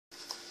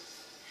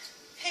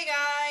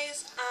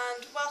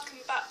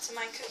back to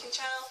my cooking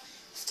channel.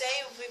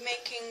 Today we'll be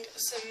making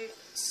some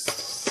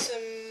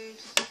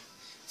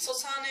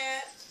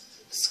sultana,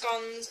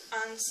 scones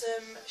and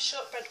some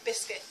shortbread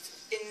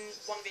biscuits in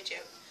one video.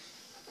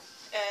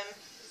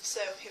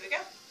 So here we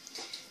go.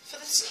 For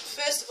this,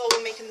 first of all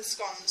we're making the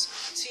scones.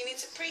 So you need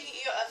to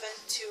preheat your oven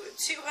to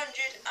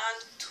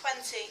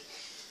 220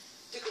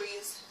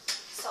 degrees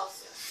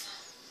Celsius.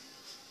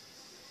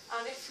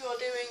 And if you're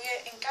doing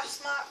it in gas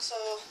marks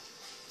or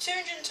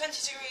 220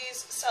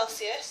 degrees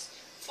Celsius,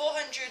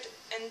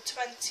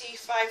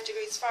 425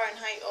 degrees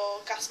Fahrenheit or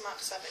gas mark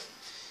 7.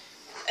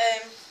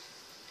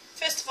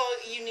 First of all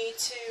you need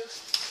to,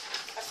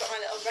 I've got my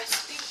little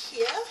recipe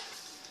here,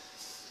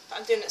 but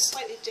I'm doing it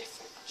slightly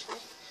different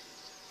actually.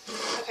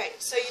 Okay,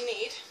 so you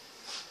need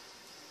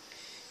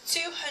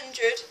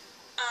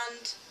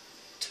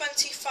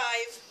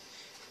 225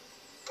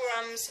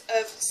 grams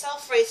of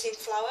self-raising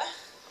flour,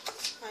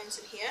 mine's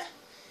in here,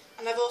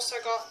 and I've also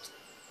got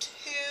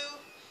 2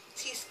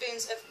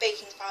 teaspoons of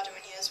baking powder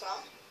in here as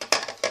well.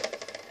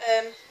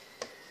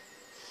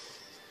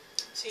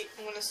 So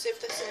I'm going to sieve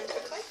this in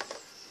quickly.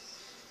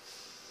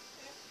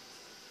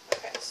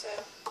 Okay, so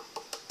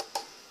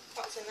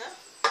that's in there.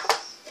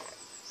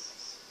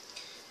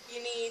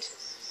 You need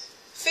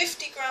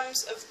 50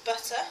 grams of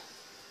butter,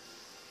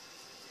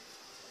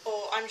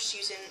 or I'm just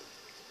using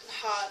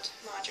hard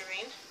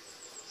margarine.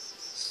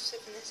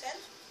 Sieving this in.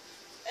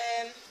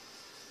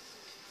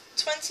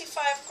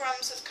 25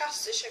 grams of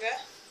caster sugar,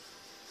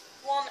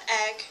 1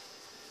 egg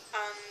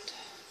and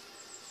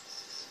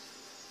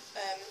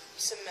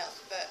some milk,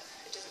 but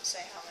it doesn't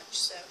say how much,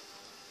 so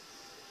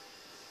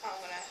I'm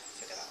going to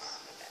figure that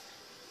out in a bit.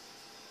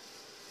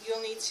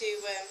 You'll need to,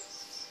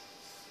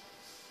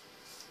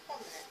 1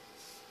 minute,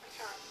 I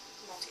can't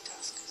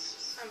multitask,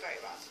 I'm very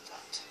bad at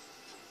that.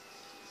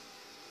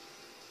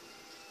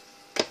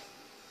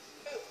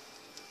 Ooh.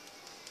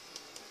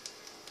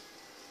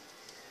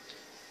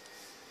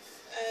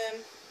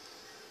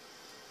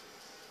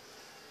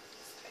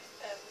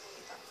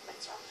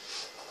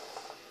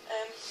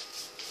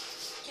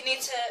 You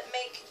need to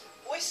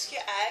whisk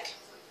your egg,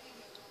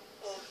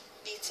 or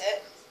beat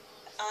it,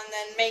 and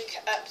then make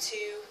up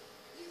to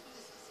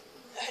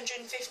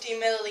 150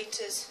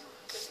 millilitres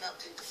of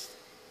milk.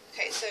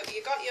 Okay, so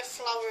you got your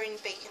flour and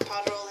baking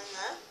powder all in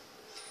there.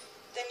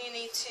 Then you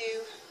need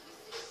to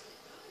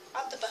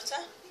add the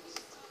butter.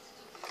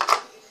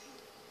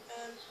 Need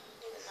a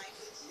knife.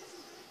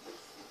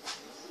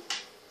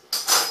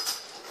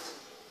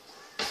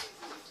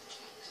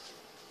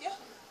 Yeah.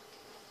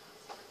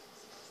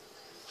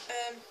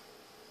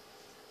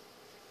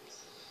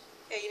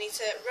 Yeah, you need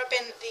to rub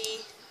in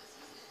the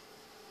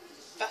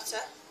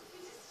butter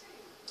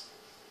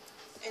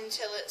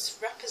until it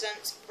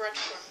represents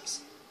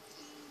breadcrumbs.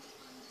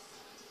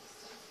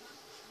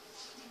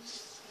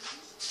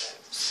 So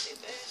just do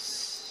this.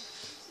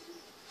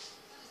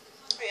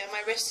 Oh yeah,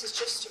 my wrist has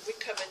just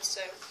recovered,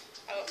 so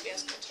I won't be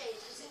as good.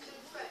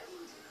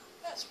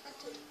 Yeah, it's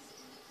printed.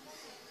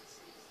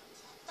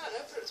 I don't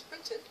know, but it's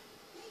printed.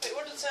 Wait,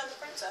 what did it say on the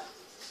printer?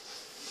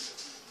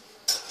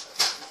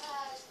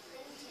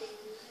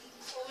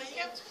 Well, there you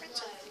go, it's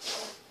printed.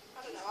 I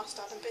don't know, I'll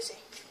start, I'm busy.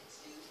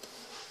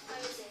 Where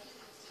is it?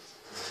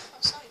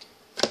 Outside.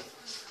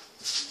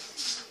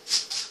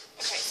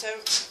 Okay, so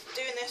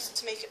doing this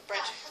to make it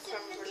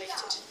breadcrumb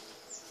related.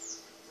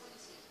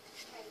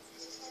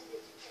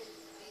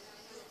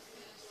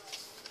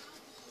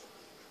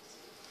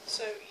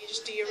 So you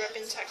just do your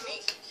rubbing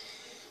technique.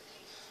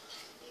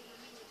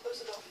 Close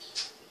the door.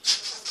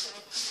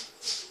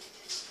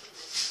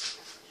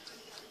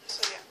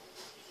 So yeah.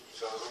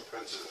 So I was on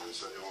printed and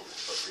so you want me to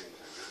put green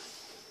thing, yeah?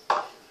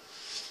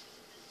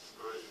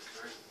 Right,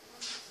 okay.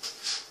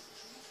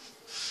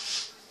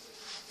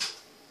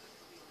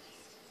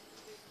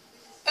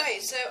 Okay,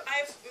 so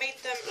I've made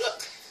them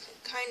look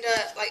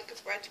kinda like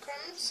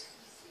breadcrumbs.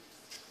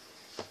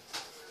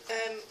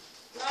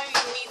 Now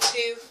you need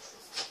to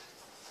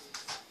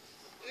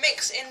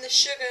mix in the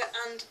sugar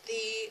and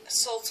the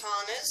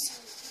sultanas.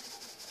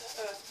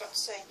 Oh, I forgot to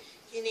say,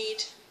 you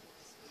need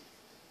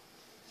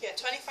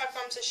 25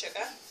 grams of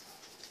sugar,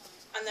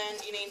 and then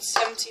you need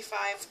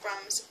 75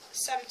 grams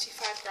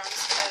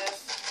of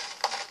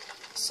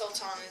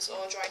sultanas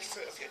or dried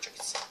fruit of your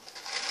choice.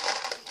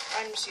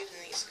 I'm just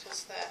using these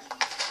because they're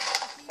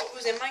what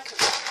was in my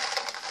cooking.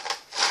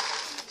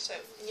 So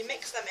when you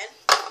mix them in,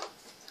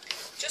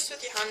 just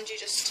with your hand, you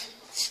just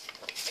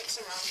mix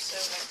them around, so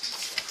like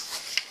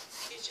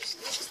you just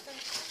mix them.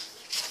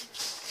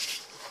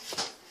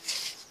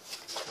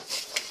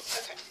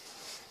 Okay,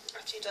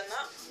 after you've done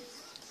that,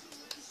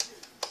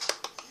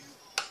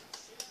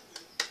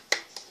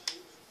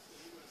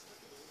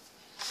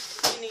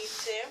 you need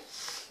to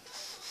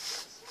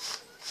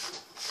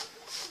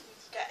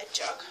get a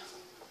jug.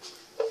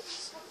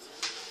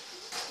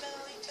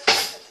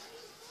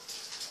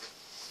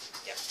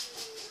 Yep,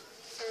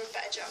 for a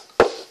better jug.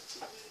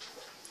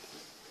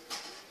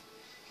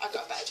 I've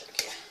got a better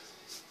jug here.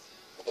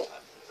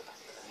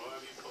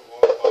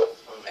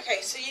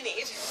 Okay, so you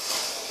need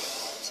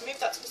to move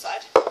that to the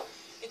side. You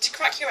need to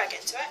crack your egg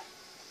into it.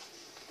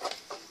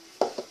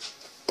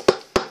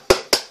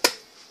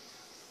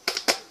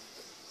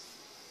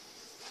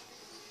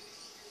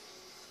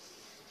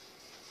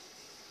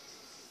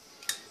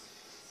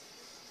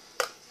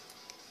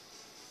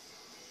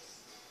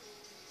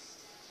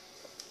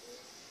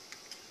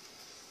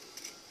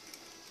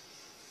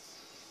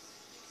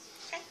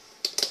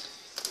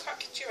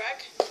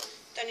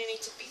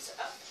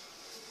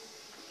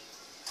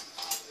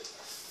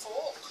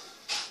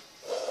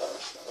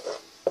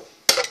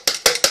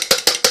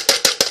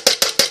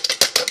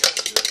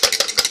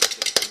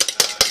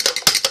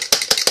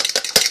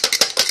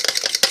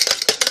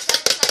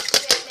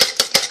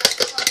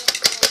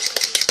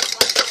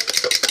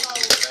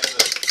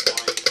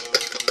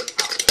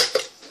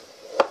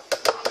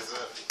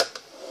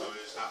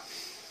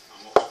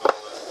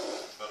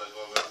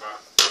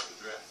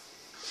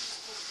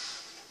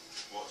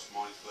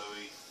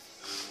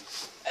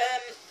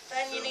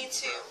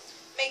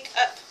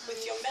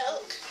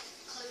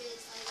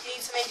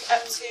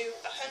 up to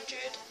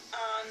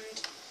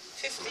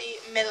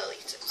 150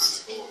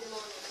 millilitres. In the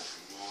morning.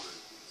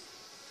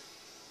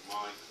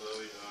 My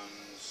Chloe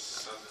and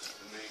Sadis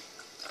for me.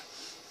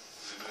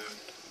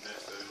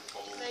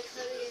 My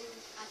Chloe and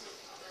Adam.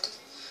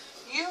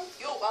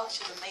 Your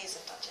Welsh is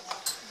amazing, don't you know?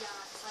 Yeah,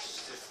 it's like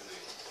Tiffany.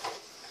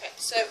 Okay,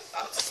 so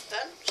that's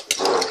done.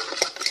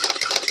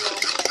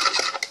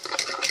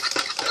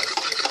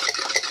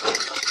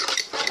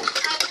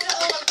 I put it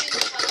all on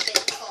really fast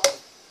before.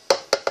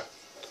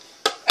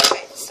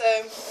 Okay, so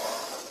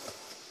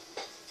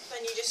then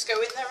you just go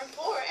in there and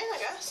pour it in, I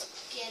guess.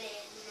 Get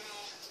in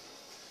there.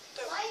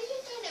 Don't- Why have you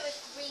done it with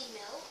green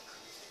milk?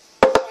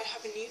 Why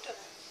haven't you done it?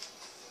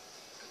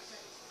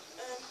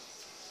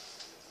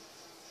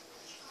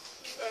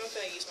 I'm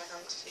going to use my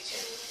hands to teach you.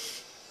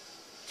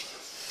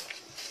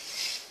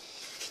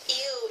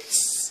 Ew,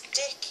 it's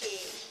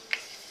sticky.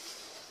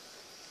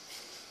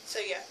 So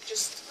yeah,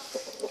 just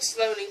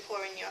slowly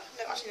pour in your...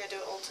 No, actually, no, do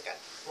it all together.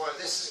 Right,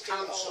 this is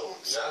cancelled,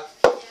 yeah?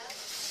 Yeah.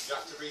 You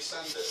have to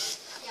resend it then?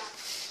 Yeah.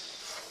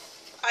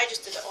 I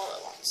just did it all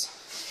at once.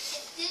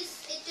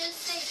 It does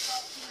say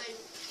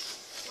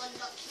one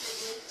document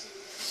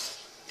waiting.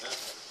 Yeah.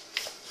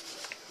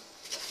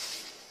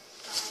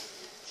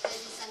 But I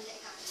didn't send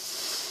it again.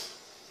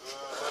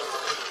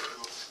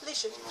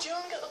 Alesha, do you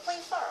want to get the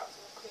plain flour out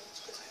for me, please?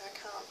 Because I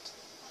can't.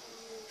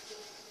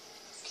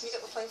 Can you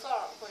get the plain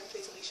flour out for me,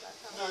 please, Alesha? I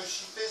can't. No,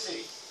 she's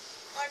busy.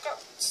 I've got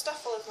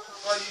stuff all over my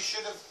hands. Well, you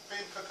should have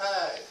been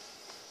prepared.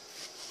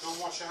 Go and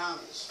wash your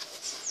hands.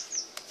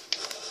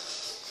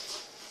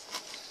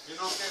 You're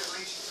not getting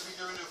Alesha to be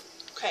doing it.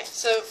 Okay,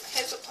 so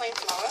here's the plain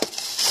flour.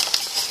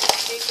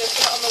 You need to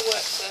put it on the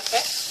work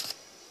surface.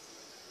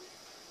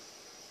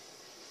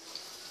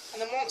 And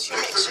then once your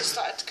mixture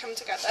started to come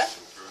together,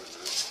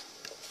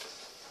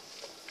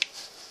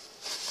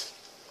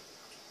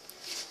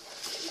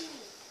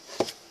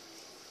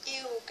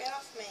 ew, get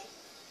off me.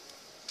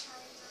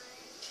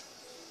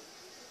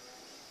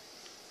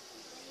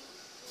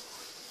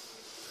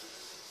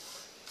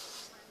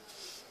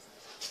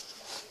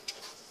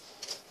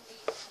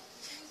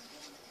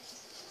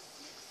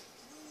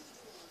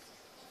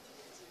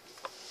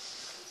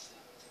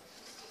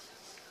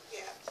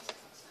 Yeah.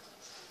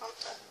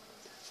 Hunter.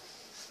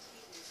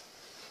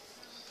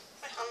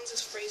 My hands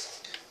is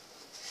freezing.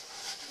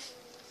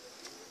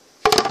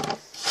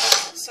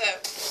 So,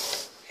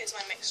 here's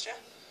my mixture.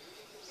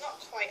 Not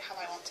quite how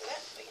I wanted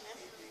it, but you know.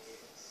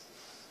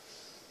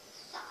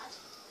 Dad,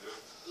 Yeah.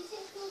 do you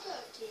think we'll go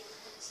to your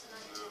place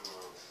tonight? No,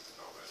 well,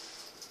 stop it.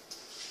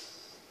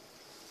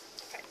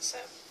 Okay, so,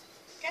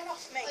 get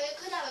off me. Or you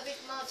could have a big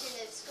mountain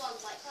of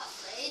scones like that,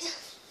 Blade.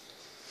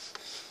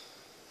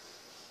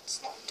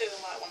 It's not doing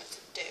what I want it to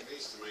do. It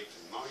needs to make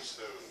it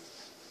nicer and...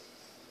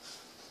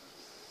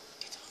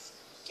 Get off.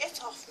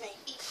 Get off me.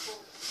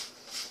 Equal.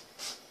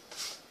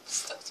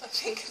 Stuck to my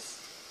fingers.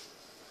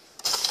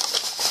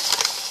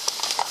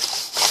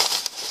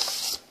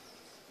 You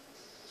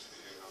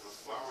ain't got enough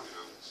flour on your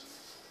hands.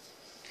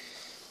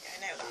 Yeah, I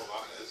know That's that.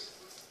 all that is.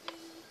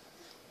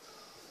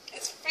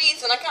 It's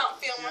freezing, I can't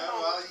feel my Yeah,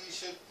 hand. well, you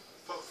should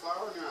put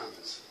flour on your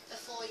hands.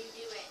 Before you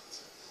do it.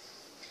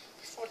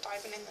 Before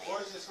diving in there.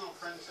 Why is this not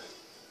printing?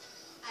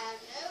 I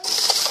have no.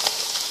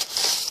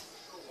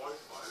 No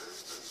Wi-Fi, is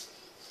there?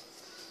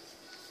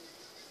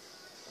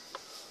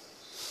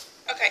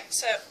 Okay,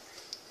 so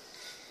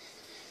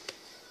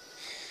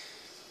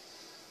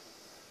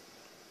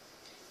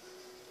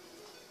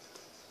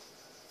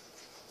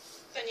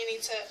then you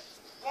need to,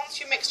 once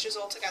your mixture's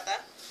all together,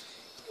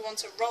 you want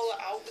to roll it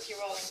out with your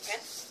rolling pin.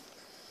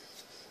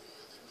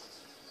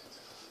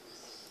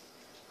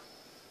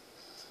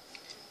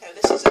 No,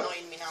 this is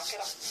annoying me now, get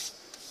off me.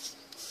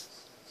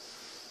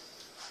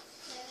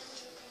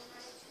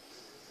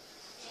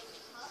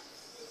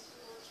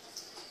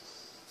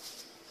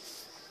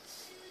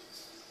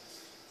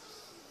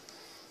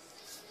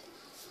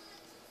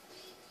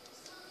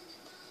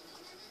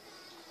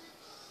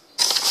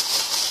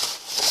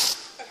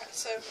 Okay,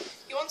 so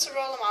you want to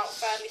roll them out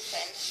fairly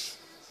thin.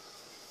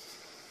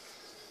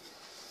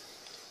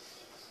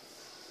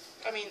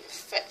 I mean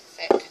thick,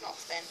 not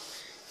thin.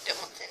 You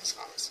don't want thin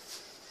scones.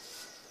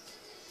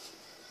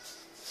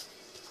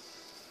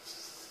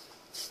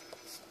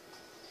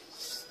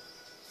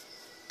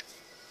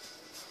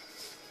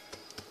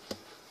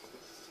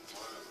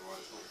 Why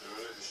it's not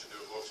doing it? You should do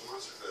it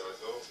automatically, I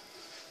thought.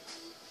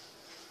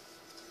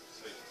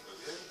 See, but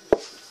yeah.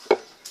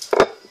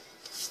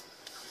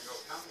 You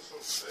got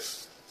cancelled today.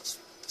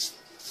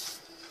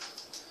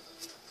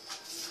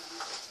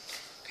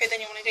 Okay, then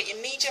you want to get your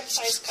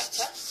medium-sized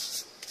cutter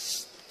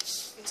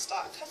and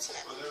start cutting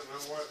it. I don't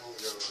know why it won't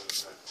go over the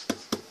side.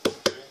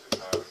 Change the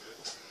power, did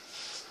it?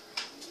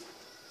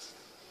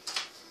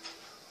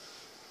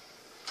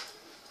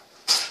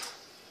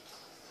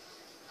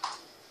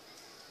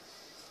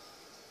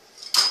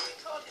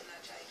 Recording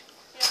now, Jade?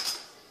 Yeah.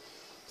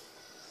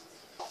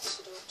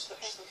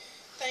 Okay.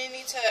 Then you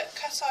need to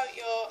cut out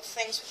your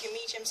things with your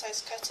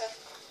medium-sized cutter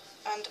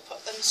and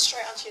put them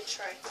straight onto your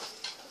tray.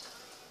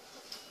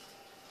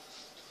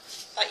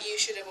 That you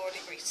should have already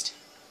greased.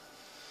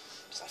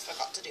 I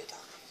forgot to do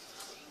that.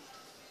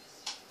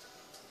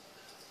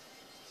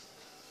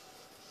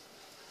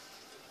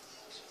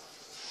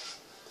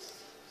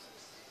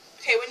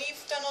 Okay, when you've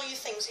done all your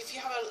things, if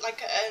you have a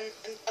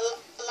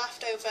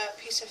leftover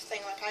piece of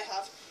thing like I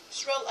have,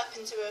 just roll it up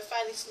into a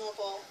fairly small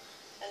ball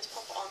and just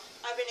pop it on.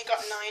 I've only got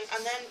 9,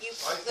 and then you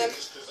put them... I think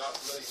it's because that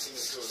bloody thing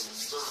is going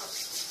mad.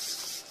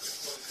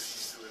 It's probably because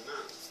she's doing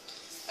that.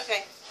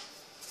 Okay,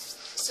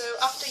 so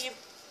after you've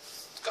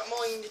got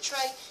more in your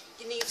tray,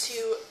 you need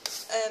to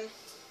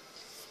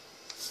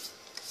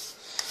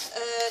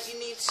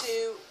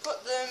put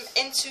them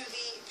into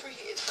the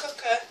preheated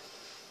cooker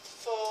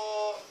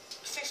for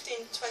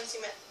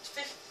 15-20 minutes,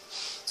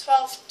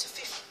 12 to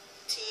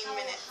 15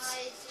 minutes. How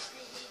high is the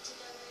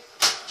preheated oven?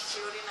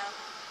 You already know.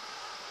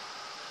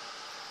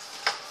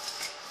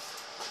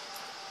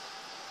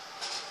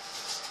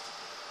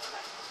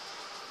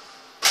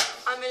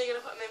 I'm really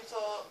going to put them in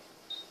for...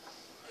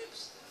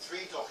 Oops. 3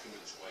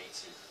 documents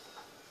waiting.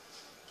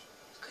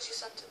 Because you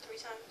sent it 3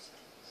 times.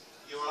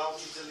 You're allowed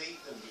to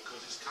delete them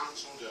because it's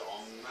cancelled it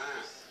on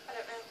there. I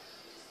don't know.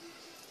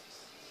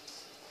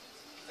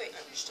 Wait,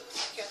 I'm just double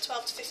check. Yeah,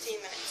 12 to 15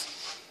 minutes.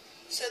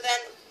 So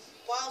then,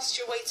 whilst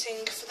you're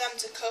waiting for them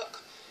to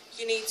cook,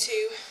 you need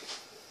to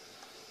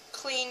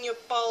clean your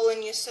bowl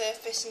and your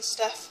surface and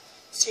stuff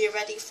so you're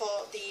ready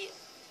for the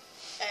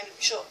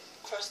short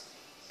crust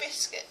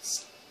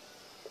biscuits.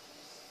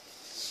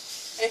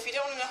 And if you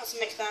don't want to know how to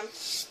make them,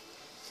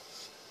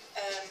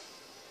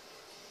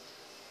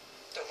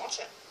 don't watch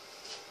it.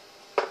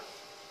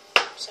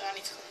 So I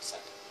need to clean this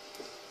up.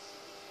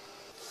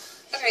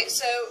 Okay,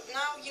 so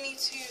now you need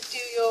to do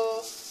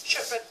your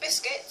shortbread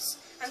biscuits,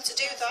 and to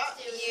do that,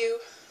 you,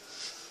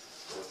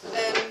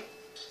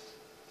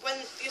 when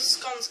your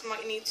scones come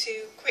out, you need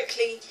to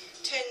quickly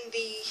turn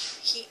the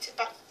heat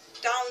back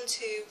down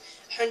to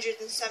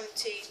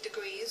 170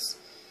 degrees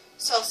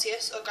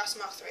Celsius, or gas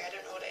mark 3, I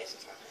don't know what it is in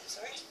Fahrenheit,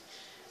 sorry.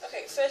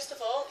 Okay, first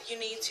of all, you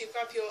need to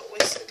grab your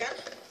whisk again.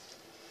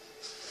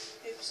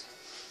 Oops.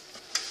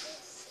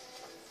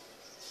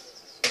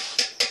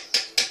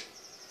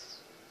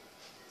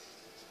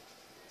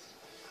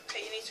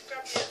 Okay, you need to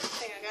grab your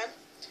thing again,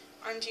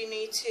 and you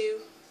need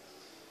to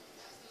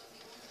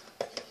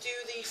do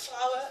the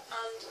flour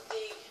and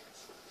the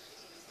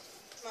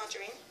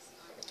margarine.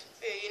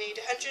 You need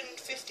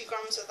 150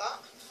 grams of that.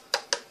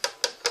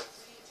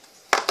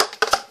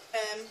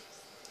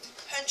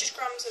 100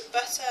 grams of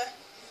butter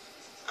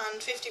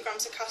and 50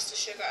 grams of caster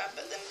sugar,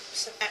 but then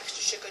some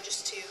extra sugar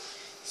just to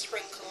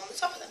sprinkle on the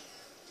top of them.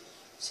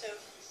 So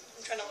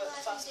I'm trying to work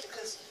fast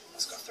because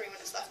I've got 3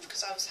 minutes left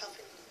because I was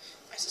helping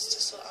my sister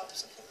sort out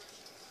something.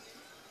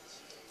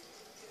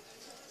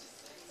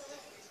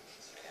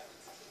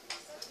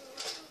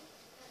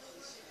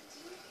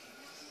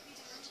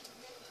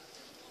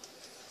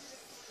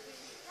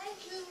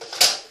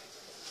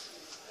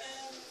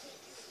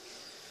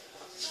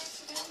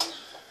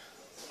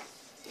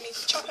 You need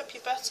to chop up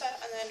your butter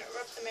and then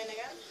rub them in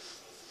again.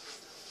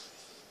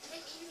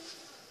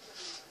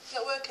 Is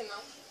it working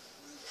now?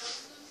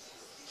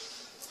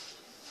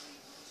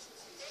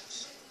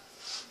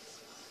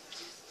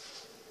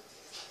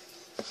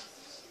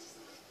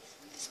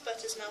 This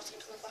butter's melting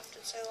because I've left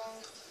it so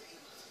long.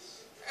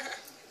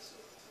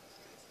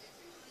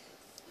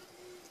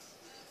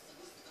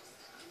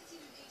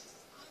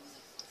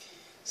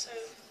 So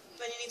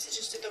then you need to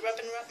just do the rub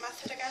and rub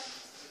method again.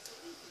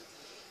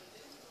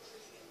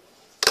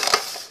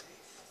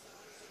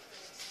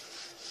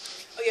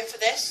 Oh yeah, for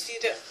this you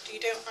don't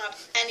add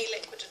any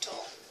liquid at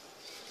all.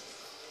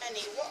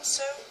 Any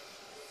whatsoever.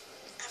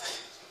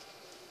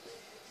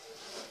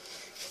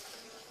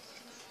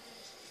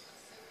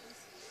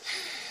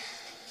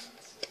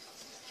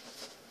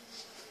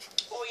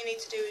 All you need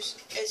to do is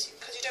because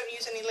you don't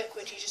use any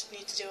liquid, you just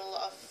need to do a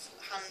lot of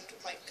hand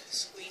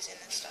squeezing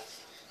and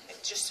stuff,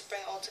 just to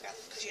bring it all together,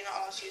 because you're not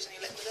allowed to use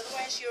any liquid,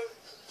 otherwise your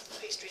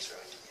pastry's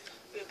ruined,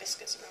 or your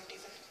biscuits are ruined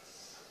even.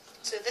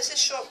 So this is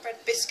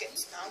shortbread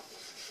biscuits now.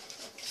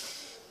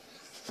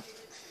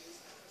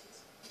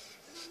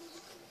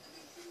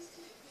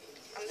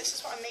 And this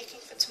is what I'm making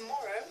for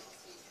tomorrow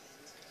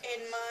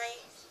in my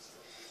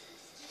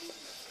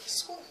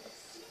school.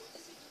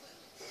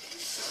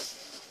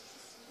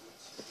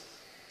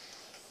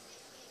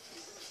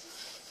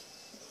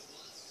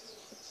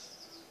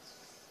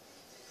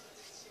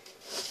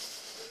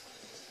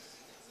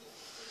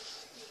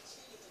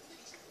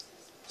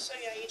 So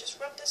yeah, you just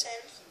rub this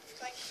in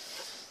like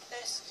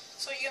this.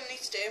 So what you're going to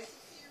need to do,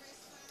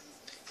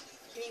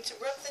 you need to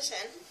rub this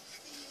in,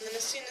 and then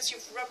as soon as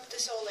you've rubbed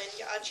this all in,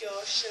 you add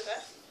your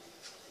sugar,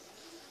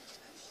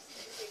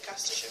 your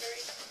caster sugar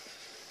even.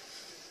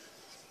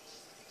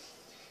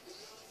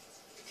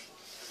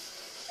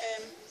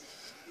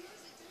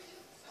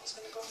 That's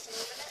going to go off in a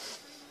minute.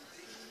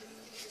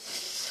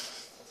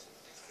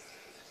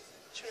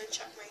 I'm trying to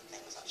check my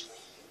things actually.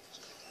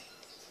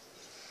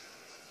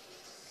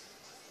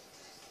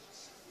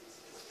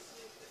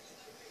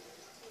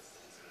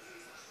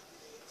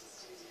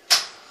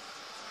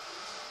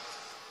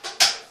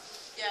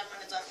 Yeah, I'm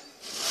kind of done.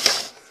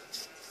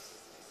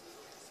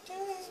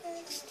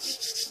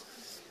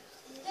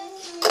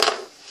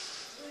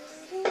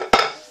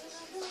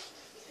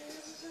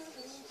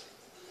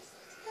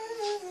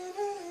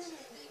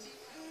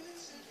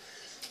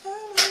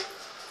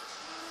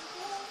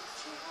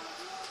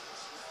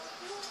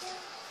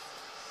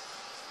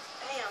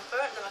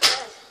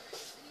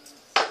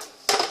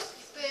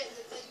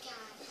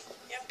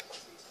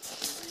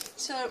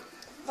 So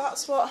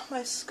that's what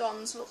my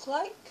scones look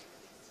like.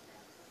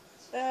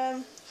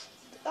 That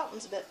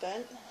one's a bit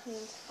burnt and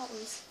that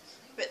one's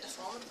a bit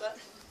deformed, but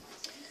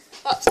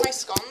that's my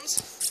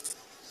scones.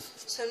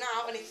 So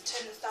now I need to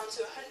turn this down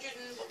to 100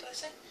 and what did I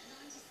say?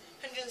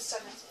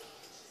 170.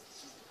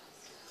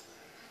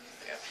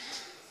 There we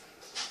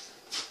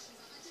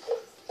go.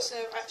 So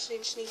I actually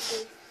just need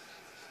to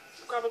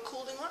grab a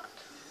cooling rack.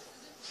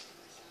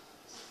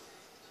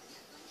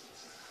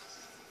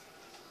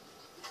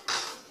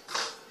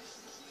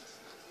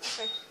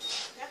 Okay.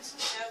 Yes.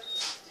 No.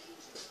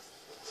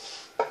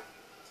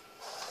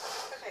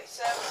 Okay.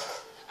 So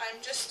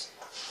I'm just.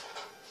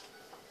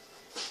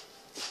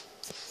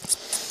 You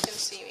can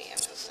see me. I'm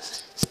over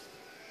there.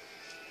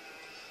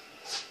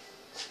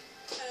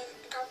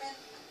 Grabbing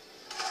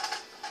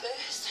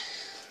this,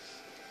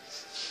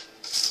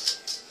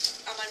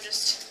 and I'm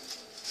just.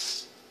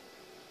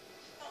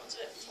 That one's a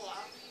bit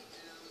flat.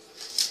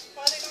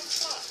 Why are they going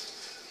flat?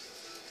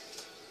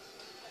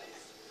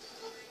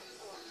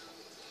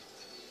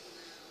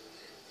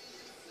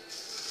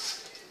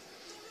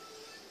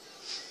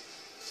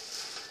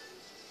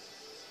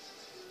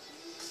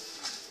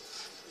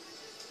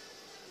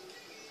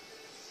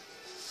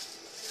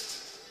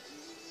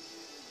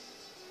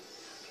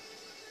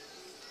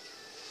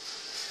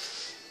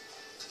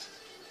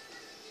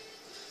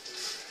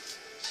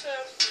 So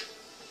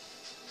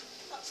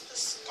that's the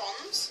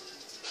scones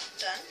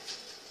done.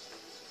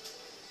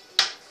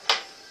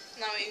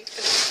 Now we can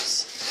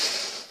use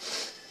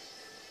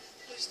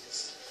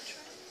this.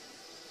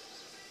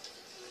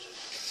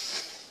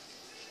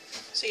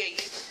 So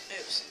yeah,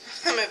 oops,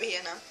 I'm over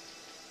here now.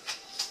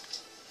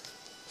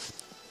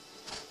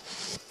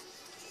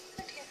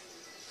 Okay.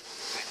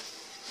 Right.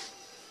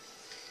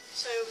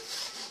 So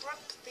rub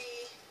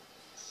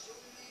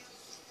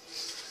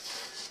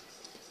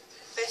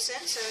this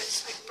in, so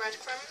it's like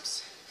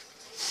breadcrumbs.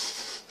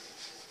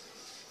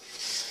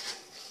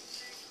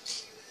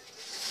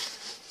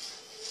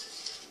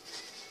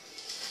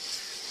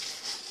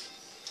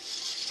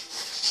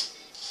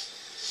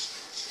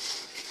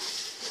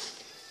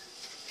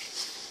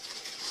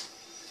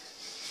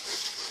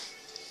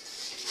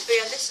 So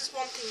yeah, this is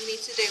one thing you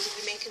need to do when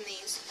you're making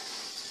these.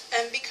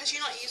 Because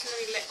you're not using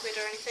any liquid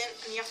or anything,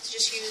 and you have to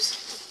just use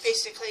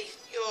basically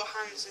your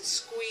hands and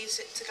squeeze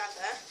it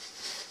together.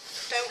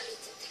 Don't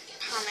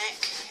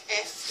panic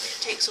if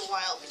it takes a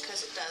while,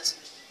 because it does.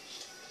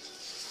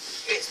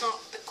 It's not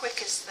the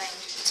quickest thing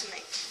to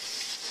make.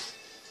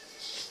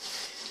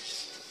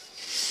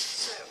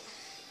 So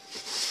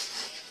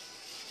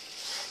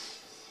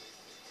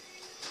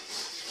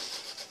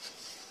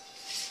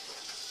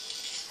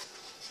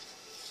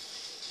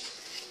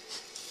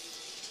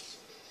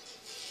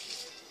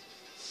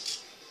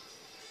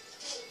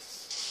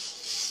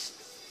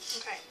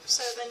okay,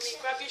 so then you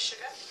grab your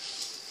sugar.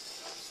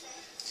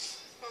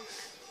 1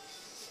 minute.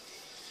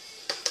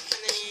 And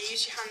then you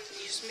use your hand and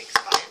you just mix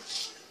that in.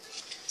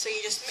 So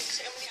you just mix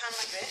it in with your hand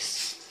like this.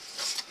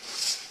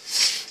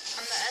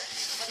 And then,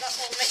 when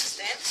that's all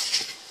mixed in,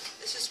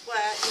 this is where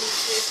you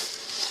need to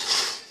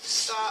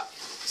start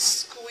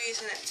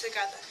squeezing it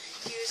together.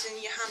 Using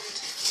your hand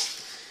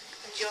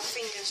and your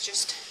fingers,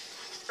 just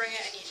bring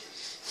it and you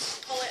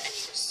just pull it and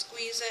you just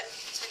squeeze it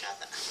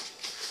together.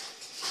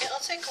 It'll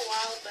take a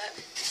while, but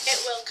it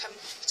will come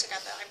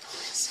together, I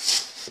promise.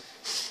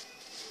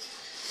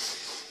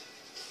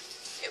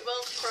 It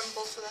will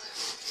crumble for a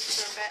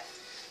bit,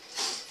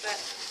 but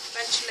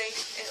eventually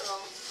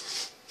it'll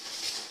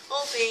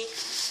all be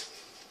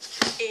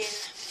in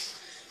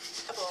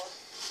a ball.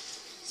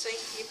 See,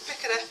 you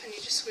pick it up and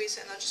you just squeeze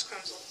it and it'll just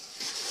crumble.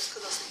 That's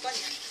because that's not done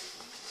yet.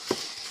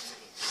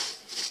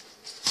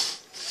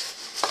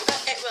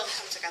 But it will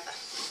come together.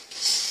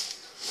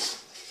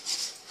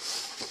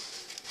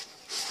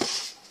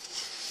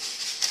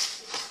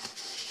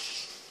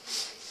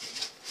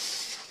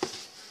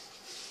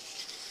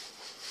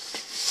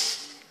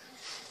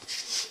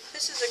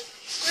 This is a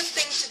good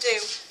thing to do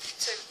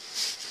to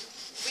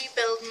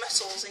rebuild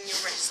muscles in your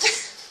wrist.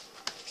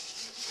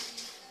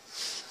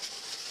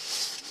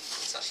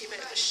 It's actually a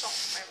bit of a shock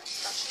to my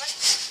wrist, actually.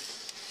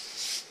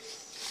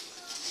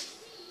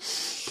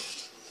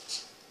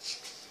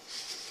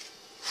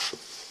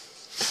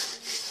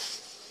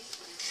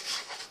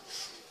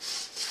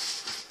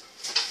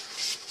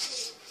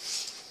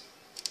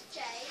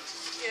 Jade?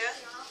 Yeah?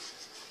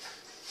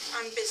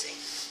 I'm busy.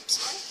 I'm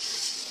sorry.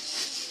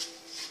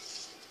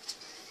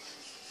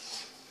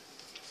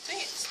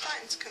 It's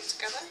starting to come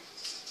together.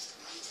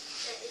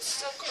 It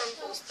still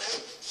crumbles though.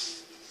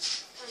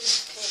 I'm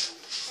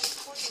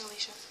recording,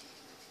 Alesha.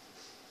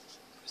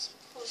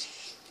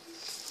 Pause.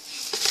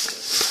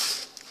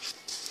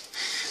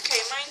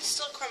 Okay, mine's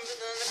still crumbling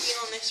and I've been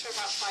on this for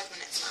about 5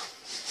 minutes now.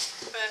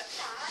 But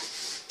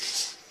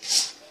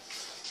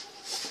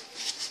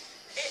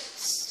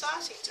it's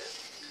starting to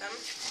come.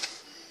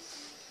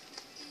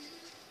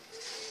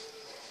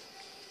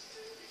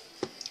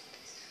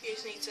 You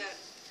just need to.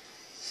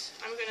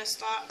 I'm going to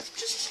start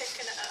just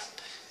picking it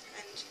up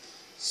and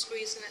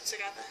squeezing it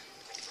together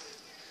like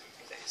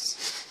this.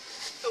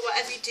 But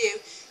whatever you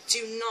do,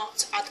 do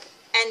not add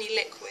any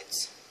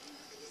liquids.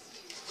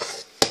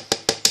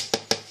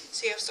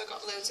 See, I've still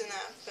got loads in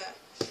there, but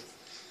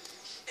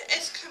it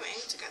is coming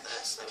together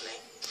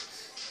slowly.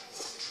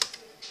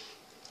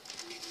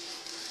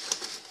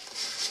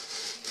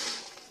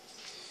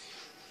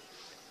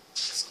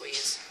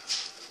 Squeeze.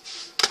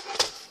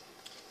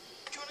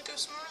 Do you want to go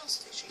somewhere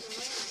else, Alesha?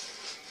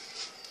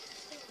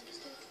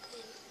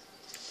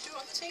 Do it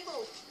on the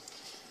table.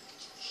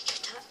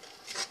 Shut up.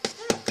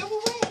 No, go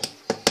away.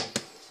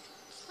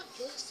 It's not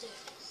your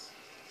service.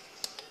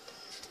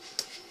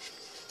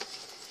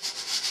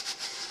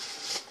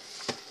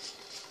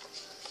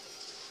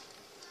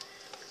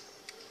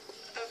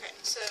 Okay,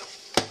 so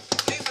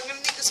move. I'm going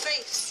to need the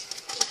space.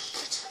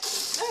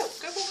 No,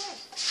 go away.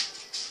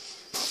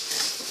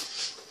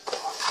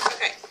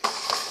 Okay,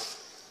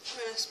 I'm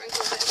going to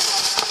sprinkle a bit of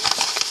margarine,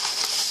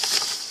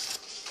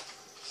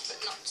 but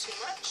not too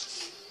much.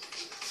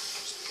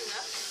 Just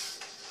enough.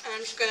 And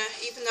I'm just going to,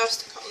 even though I've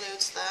still got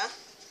loads there,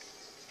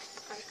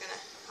 I'm just going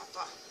to have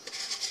that.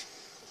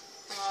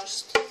 And I'll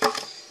just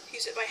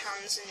use it by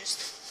hands and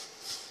just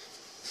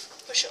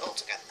push it all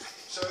together.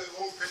 So it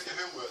won't print your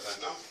homework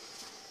then, no?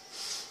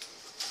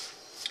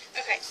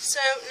 Okay, so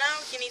now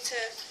you need to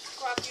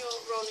grab your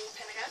rolling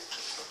pin again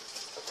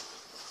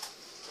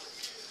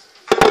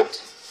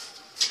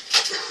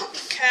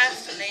and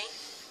carefully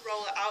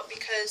roll it out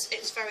because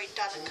it's very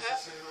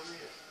delicate.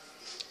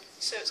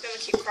 So it's going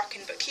to keep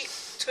cracking, but keep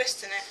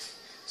twisting it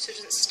so it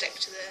doesn't stick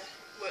to the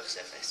work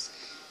surface.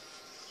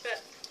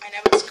 But I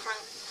know it's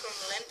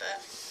crumbling,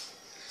 but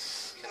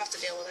you'll have to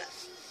deal with it.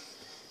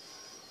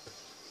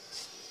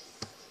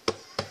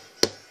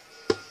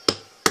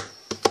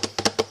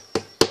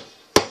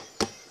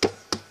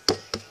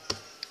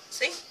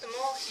 See, the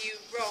more you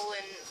roll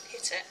and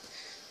hit it,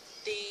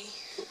 the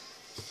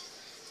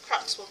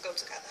cracks will go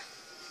together.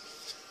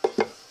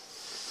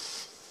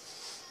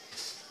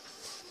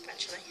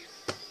 Eventually.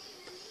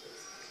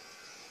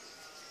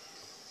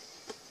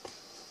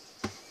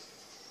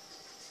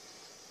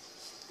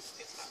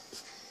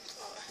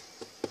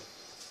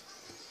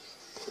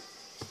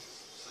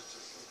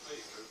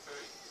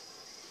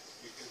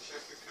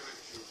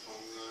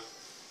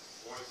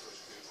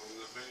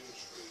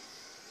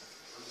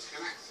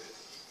 Connected,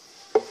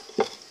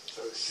 so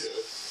it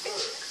should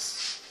work.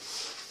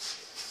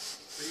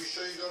 Are you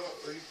sure you got?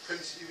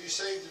 Have you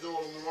saved it all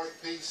on the right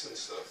piece and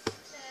stuff?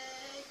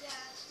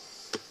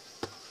 Yes.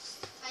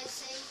 I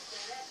saved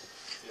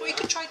it. What you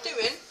could try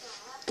doing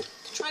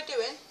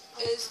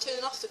is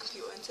turning off the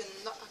computer and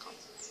turning that back on.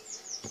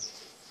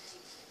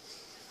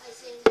 I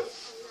saved it on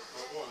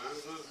that. Go on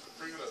then,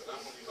 bring it up then.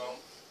 What you got?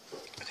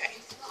 Okay,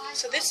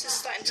 so this is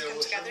starting to come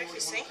together, if you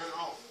see.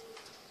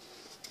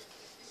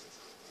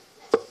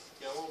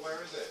 Yeah, well, where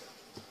is it?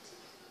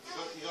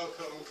 You got to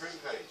put it on the print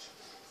page.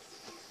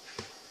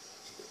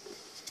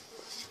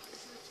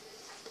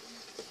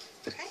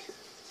 Okay.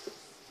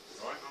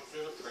 Right, I'll do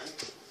the print.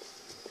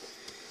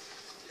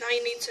 Now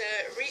you need to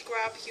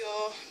re-grab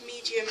your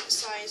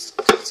medium-sized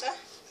cutter.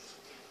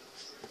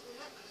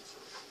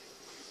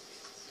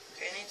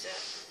 Okay, I need to.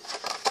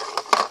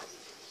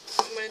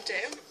 What I'm going to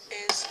do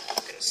is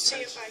I'm going to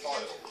see if I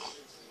can.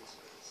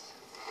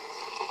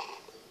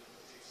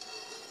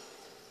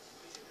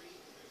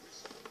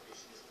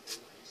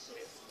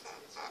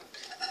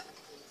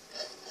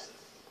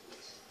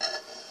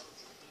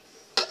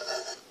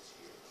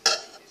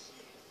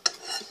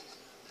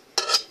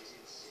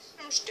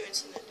 Doing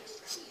something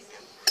different, you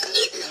know.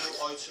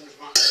 No items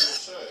match your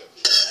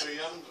search, so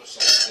you haven't got to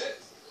save it.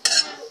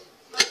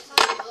 My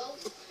file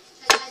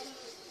said I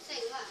didn't say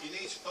that. You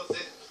need to put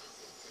it.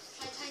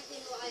 I typed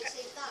in what I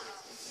saved that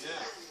up.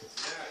 Yeah.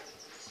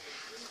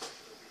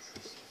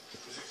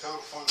 Because you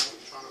can't find what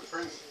you're trying to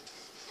print.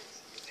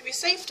 Have you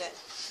saved it?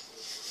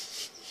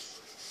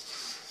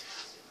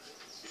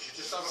 You should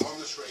just have it on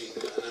the screen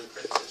and then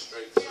print it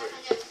straight Yeah, through.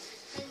 I know.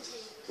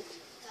 Printing.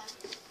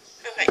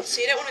 Okay,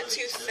 so you don't want it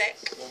too thick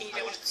and you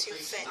don't want it too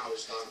thin. Now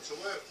it's starting to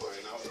work for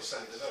you. Now we'll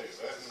send it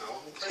over and now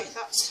we'll Okay, print.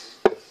 that's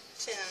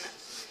thin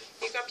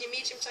enough. You grab your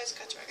medium-sized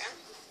cutter again.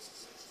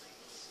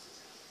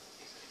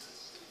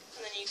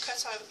 And then you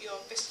cut out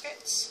your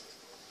biscuits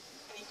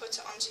and you put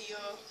it onto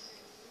your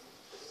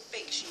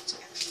bake sheet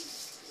again.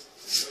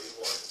 Got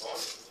your white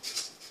part.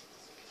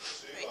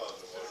 2 Right,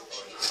 bars of white oh,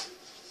 part sheet. now.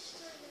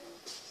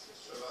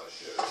 So that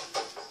should.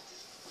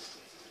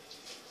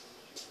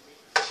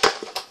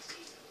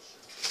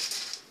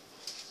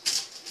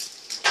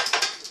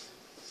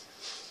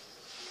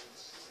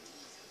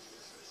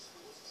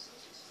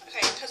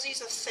 Okay, because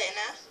these are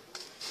thinner,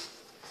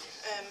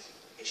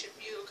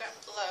 you'll get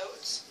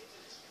loads,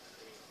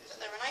 but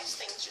they're nice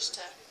things just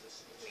to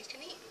make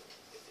and eat.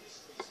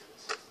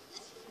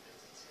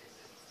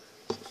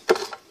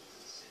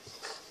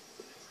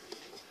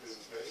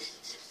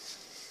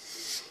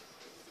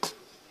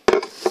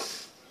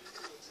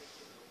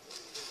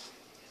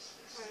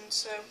 And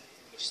so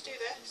you just do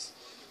this.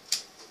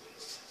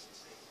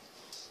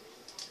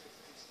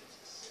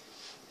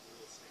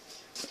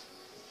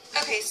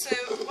 Okay, so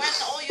when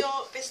all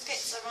your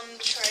biscuits biscuits are on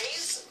the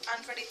trays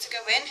and ready to go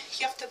in.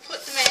 You have to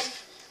put them in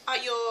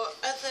at your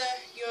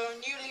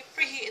newly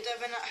preheated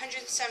oven at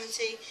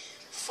 170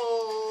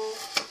 for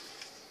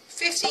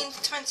 15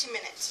 to 20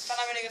 minutes. But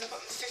I'm only going to put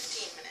them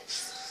 15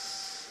 minutes.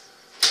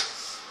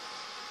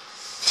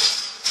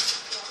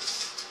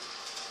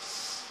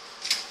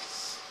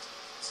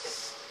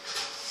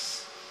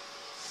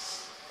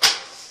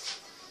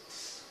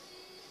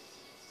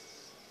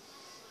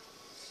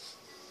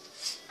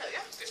 There we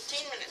go,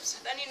 15 minutes.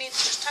 Then you need to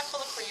just tackle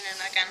the cleaning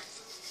again.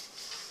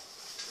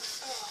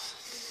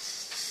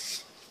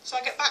 So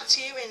I'll get back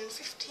to you in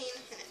 15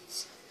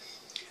 minutes.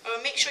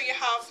 Make sure you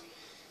have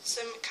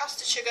some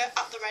caster sugar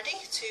at the ready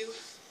to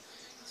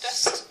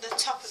dust the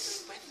top of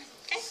them with,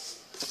 okay?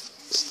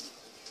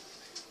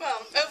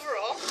 Well,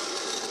 overall,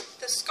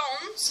 the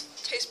scones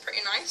taste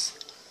pretty nice.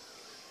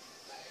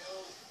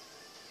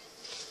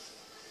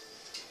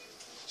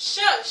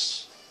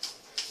 Shush!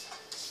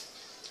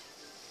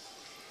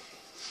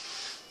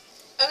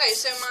 Okay,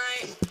 so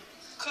my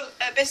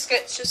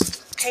biscuits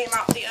just came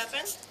out the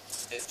oven.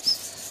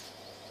 Oops.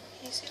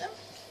 Can you see them?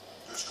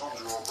 The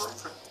scones are all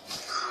broken.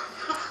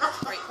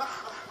 Right. I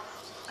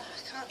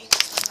can't eat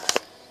this one now.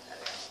 There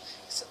we go.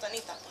 Except I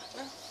need that back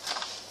now.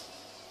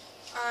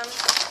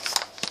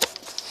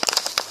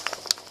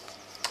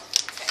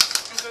 Okay,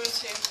 I'm going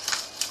to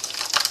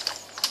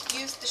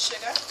use the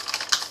sugar.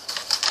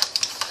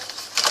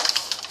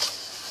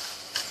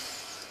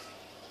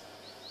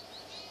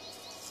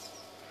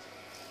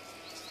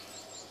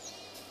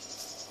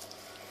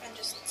 And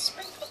just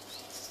sprinkle.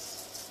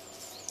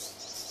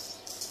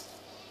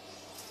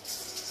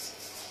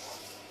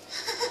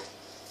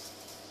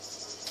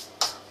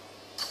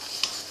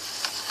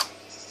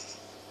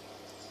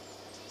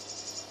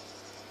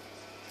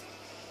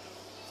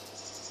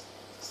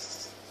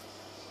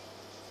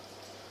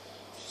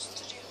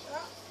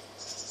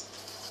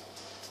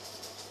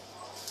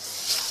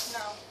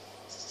 Now,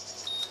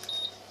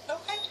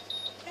 okay.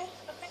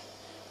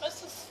 What's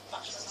this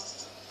spatula now?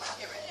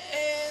 Here it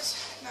is.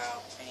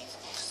 Now, I need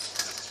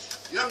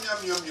this. Yum,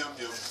 yum, yum, yum,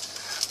 yum.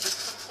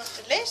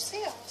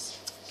 Delicious.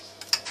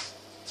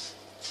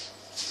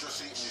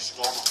 Just eating your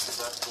scone off the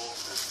bread board.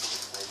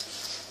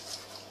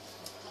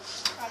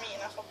 I'm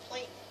eating off a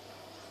plate.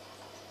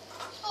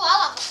 Oh, I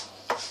love it.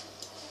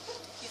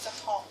 These are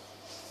hot.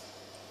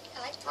 I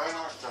like Very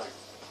nice day.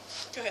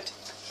 Good.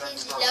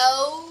 There's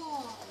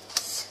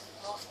loads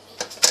of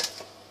meat.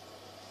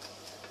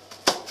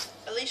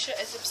 Alesha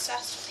is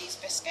obsessed with these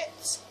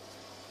biscuits.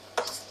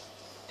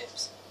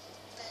 Oops.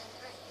 They're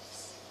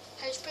nice.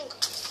 How do you sprinkle?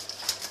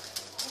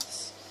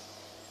 Yes.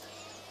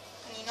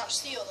 Can you not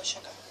see all the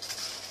sugar?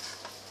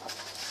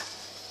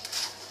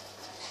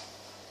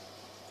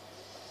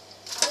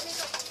 How do they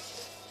go? I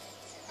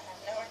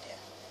have no idea.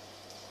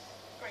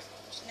 Great.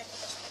 Just nip a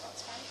biscuit,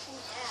 that's fine.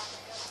 Yeah.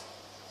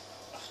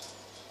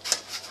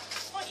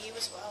 Not you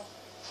as well.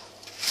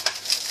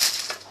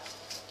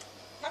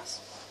 Nice.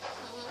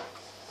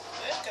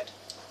 Good.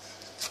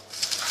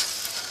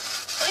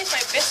 At least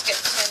my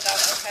biscuits turned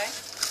out okay.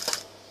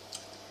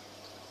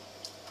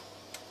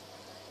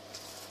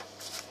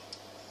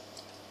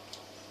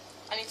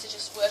 I need to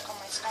just work on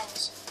my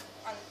scones,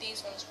 and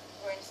these ones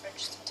were in the fridge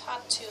just a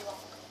tad too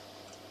long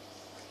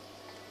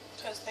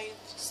because they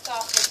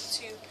started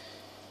to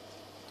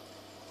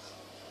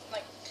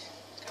like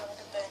go like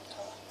a burnt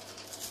colour.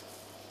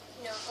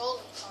 No,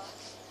 golden colour.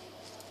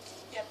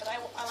 Yeah, but I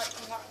like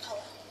them that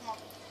colour, not.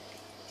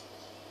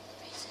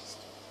 Racist.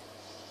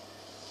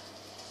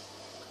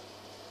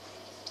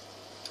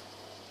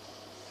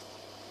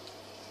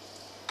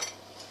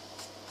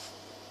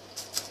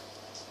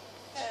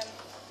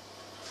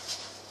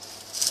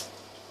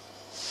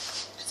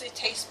 Because they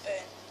taste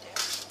burnt. Yeah.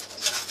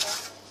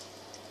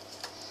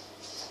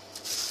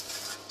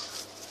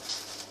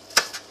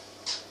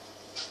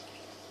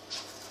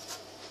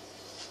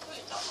 Oh,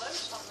 you've got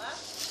loads on there.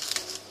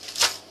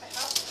 I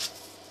have.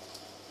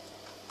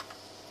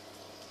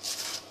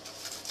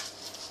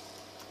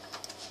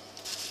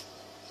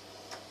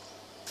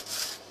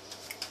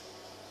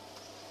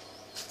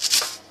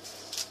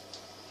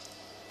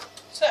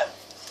 So,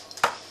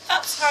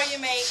 that's how you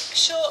make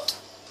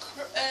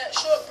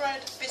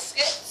shortbread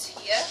biscuits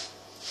here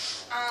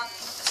and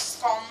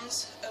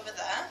scones over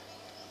there.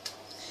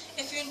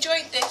 If you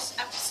enjoyed this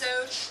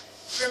episode,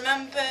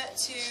 remember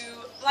to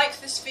like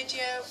this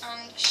video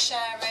and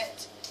share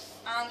it,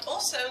 and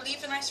also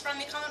leave a nice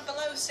friendly comment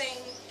below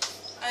saying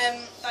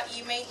that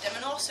you made them,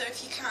 and also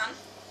if you can,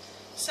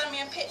 send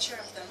me a picture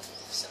of them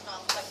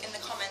somehow, like in the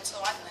comments,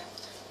 or I don't know.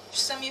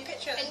 Just send me a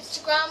picture of them.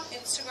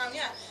 Instagram,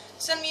 yeah.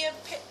 Send me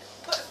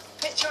put a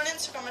picture on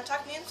Instagram and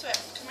tag me into it,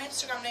 because my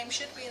Instagram name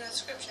should be in the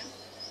description.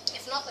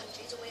 If not, then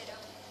she's a weirdo.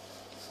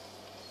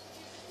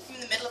 I'm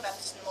in the middle of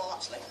editing them all,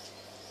 actually.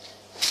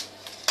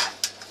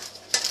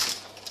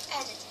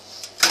 Edit.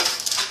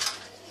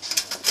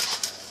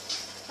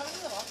 Oh,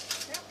 another one.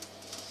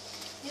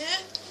 Yeah.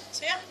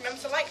 So yeah,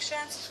 remember to like,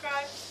 share and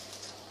subscribe.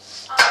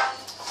 And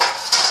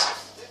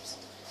oops.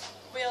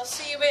 We'll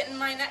see you in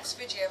my next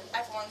video.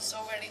 Everyone's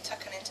already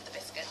tucking into the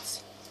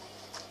biscuits.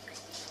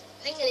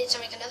 I think I need to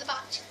make another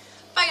batch.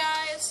 Bye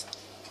guys!